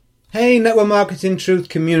Hey, Network Marketing Truth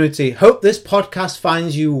community. Hope this podcast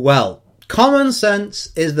finds you well. Common sense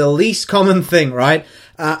is the least common thing, right?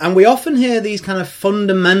 And we often hear these kind of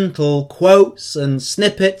fundamental quotes and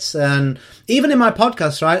snippets, and even in my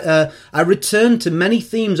podcast, right, I return to many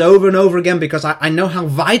themes over and over again because I know how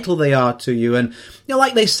vital they are to you. And, you know,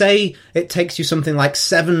 like they say, it takes you something like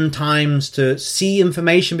 7 times to see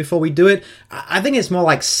information before we do it. I think it's more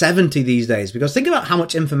like 70 these days, because think about how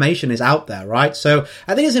much information is out there, right? So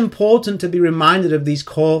I think it's important to be reminded of these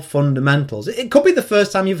core fundamentals. It could be the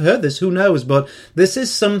first time you've heard this, who knows? But this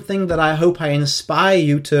is something that I hope I inspire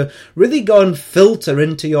you to really go and filter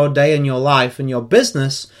into your day and your life and your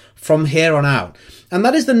business from here on out. And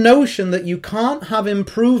that is the notion that you can't have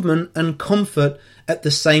improvement and comfort at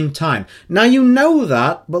the same time. Now, you know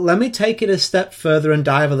that, but let me take it a step further and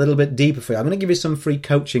dive a little bit deeper for you. I'm going to give you some free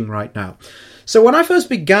coaching right now. So when I first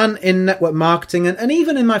began in network marketing, and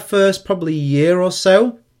even in my first probably year or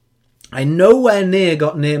so, I nowhere near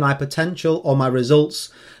got near my potential or my results.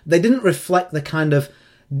 They didn't reflect the kind of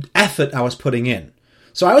effort I was putting in.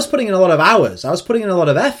 So I was putting in a lot of hours, I was putting in a lot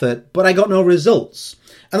of effort, but I got no results.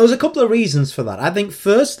 And there was a couple of reasons for that. I think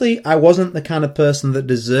firstly, I wasn't the kind of person that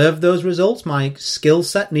deserved those results. My skill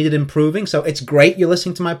set needed improving. So it's great you're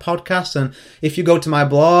listening to my podcast, and if you go to my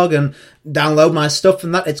blog and download my stuff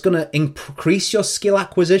and that, it's going to increase your skill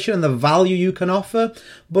acquisition and the value you can offer.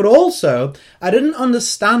 But also, I didn't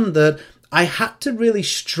understand that I had to really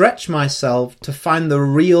stretch myself to find the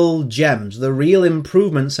real gems, the real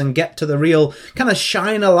improvements, and get to the real kind of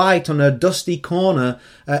shine a light on a dusty corner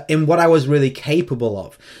in what I was really capable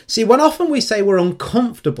of. See, when often we say we're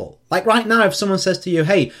uncomfortable, like right now, if someone says to you,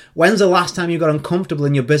 hey, when's the last time you got uncomfortable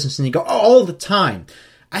in your business? And you go, oh, all the time.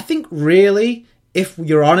 I think really, if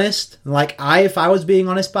you're honest, like if I was being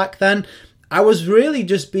honest back then, I was really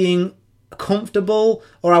just being comfortable,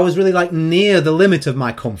 or I was really like near the limit of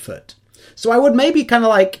my comfort. So I would maybe kind of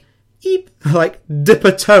like dip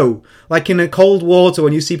a toe, like in a cold water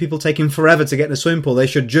when you see people taking forever to get in a swimming pool, they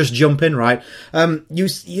should just jump in, right?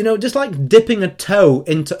 You know, just like dipping a toe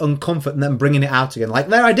into uncomfort and then bringing it out again. Like,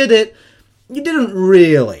 there, I did it. You didn't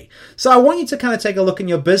really. So I want you to kind of take a look in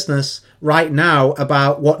your business right now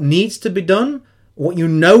about what needs to be done, what you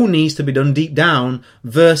know needs to be done deep down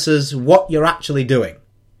versus what you're actually doing.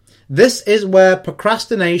 This is where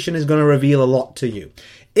procrastination is going to reveal a lot to you.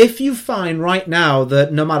 If you find right now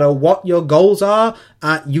that no matter what your goals are,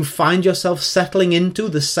 you find yourself settling into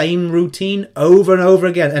the same routine over and over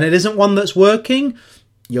again, and it isn't one that's working,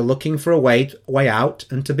 you're looking for a way out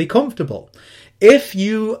and to be comfortable. If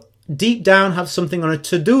you deep down have something on a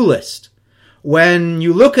to-do list, when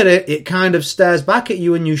you look at it, it kind of stares back at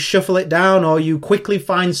you and you shuffle it down, or you quickly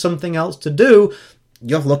find something else to do,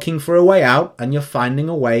 you're looking for a way out and you're finding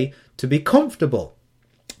a way to be comfortable.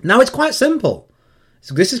 Now, it's quite simple.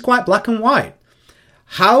 So this is quite black and white.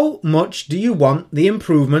 How much do you want the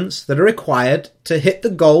improvements that are required to hit the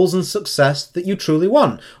goals and success that you truly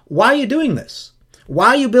want? Why are you doing this? Why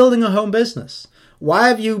are you building a home business? Why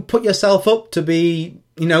have you put yourself up to be,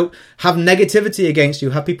 have negativity against you,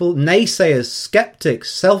 have people, naysayers,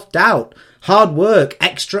 skeptics, self-doubt, hard work,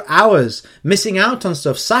 extra hours, missing out on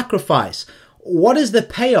stuff, sacrifice? What is the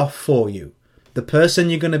payoff for you? The person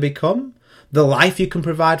you're going to become? The life you can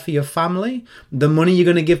provide for your family, the money you're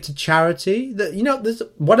going to give to charity,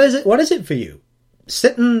 what is it for you?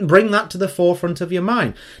 Sit and bring that to the forefront of your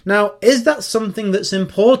mind. Now, is that something that's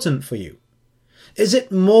important for you? Is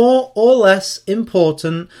it more or less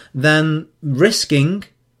important than risking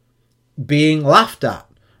being laughed at,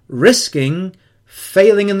 risking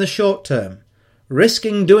failing in the short term,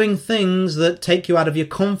 risking doing things that take you out of your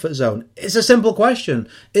comfort zone? It's a simple question.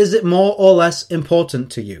 Is it more or less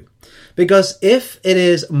important to you? Because if it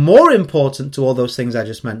is more important to all those things I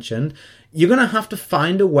just mentioned, you're going to have to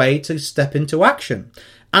find a way to step into action.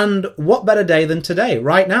 And what better day than today,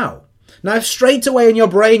 right now? Now, if straight away in your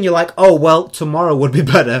brain you're like, oh, well, tomorrow would be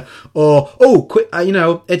better, or, oh,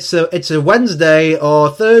 it's a Wednesday or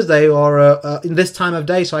Thursday or in this time of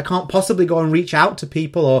day, so I can't possibly go and reach out to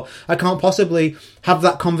people, or I can't possibly have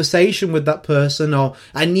that conversation with that person, or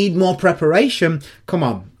I need more preparation. Come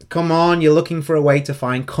on, you're looking for a way to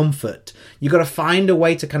find comfort. You've got to find a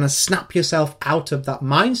way to kind of snap yourself out of that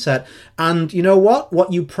mindset. And you know what?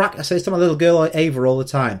 What you practice, I say this to my little girl Ava all the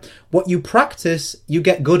time, what you practice, you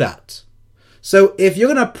get good at. So if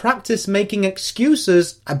you're going to practice making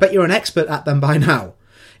excuses, I bet you're an expert at them by now.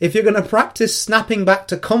 If you're going to practice snapping back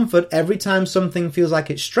to comfort every time something feels like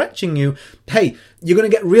it's stretching you, hey, you're going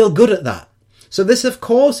to get real good at that. So this, of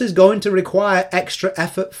course, is going to require extra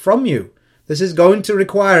effort from you. This is going to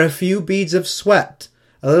require a few beads of sweat,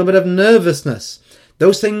 a little bit of nervousness.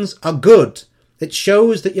 Those things are good. It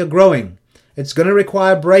shows that you're growing. It's going to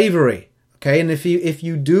require bravery. Okay, and if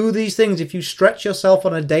you do these things, if you stretch yourself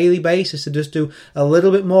on a daily basis to just do a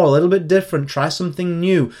little bit more, a little bit different, try something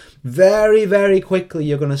new, very, very quickly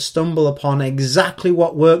you're going to stumble upon exactly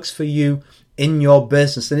what works for you in your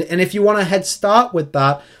business. And if you want a head start with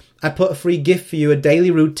that, I put a free gift for you, a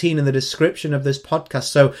daily routine in the description of this podcast,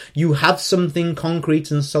 so you have something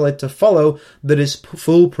concrete and solid to follow that is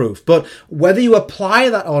foolproof. But whether you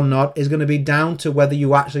apply that or not is going to be down to whether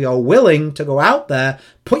you actually are willing to go out there,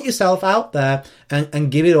 put yourself out there,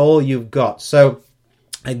 and give it all you've got. So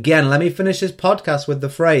again, let me finish this podcast with the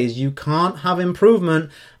phrase, you can't have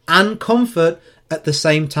improvement and comfort at the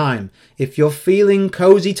same time. If you're feeling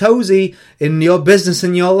cozy-tozy in your business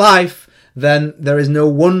and your life, then there is no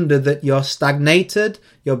wonder that you're stagnated,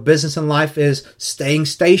 your business and life is staying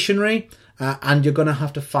stationary, and you're going to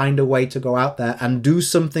have to find a way to go out there and do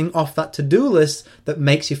something off that to-do list that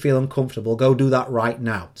makes you feel uncomfortable. Go do that right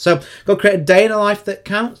now. So go create a day in a life that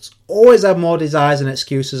counts. Always have more desires and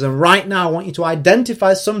excuses. And right now, I want you to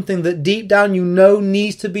identify something that deep down you know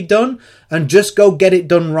needs to be done, and just go get it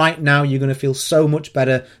done right now. You're going to feel so much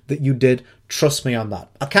better that you did. Trust me on that.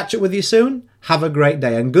 I'll catch up with you soon. Have a great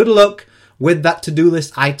day and good luck with that to-do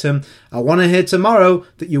list item. I want to hear tomorrow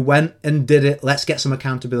that you went and did it. Let's get some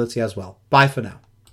accountability as well. Bye for now.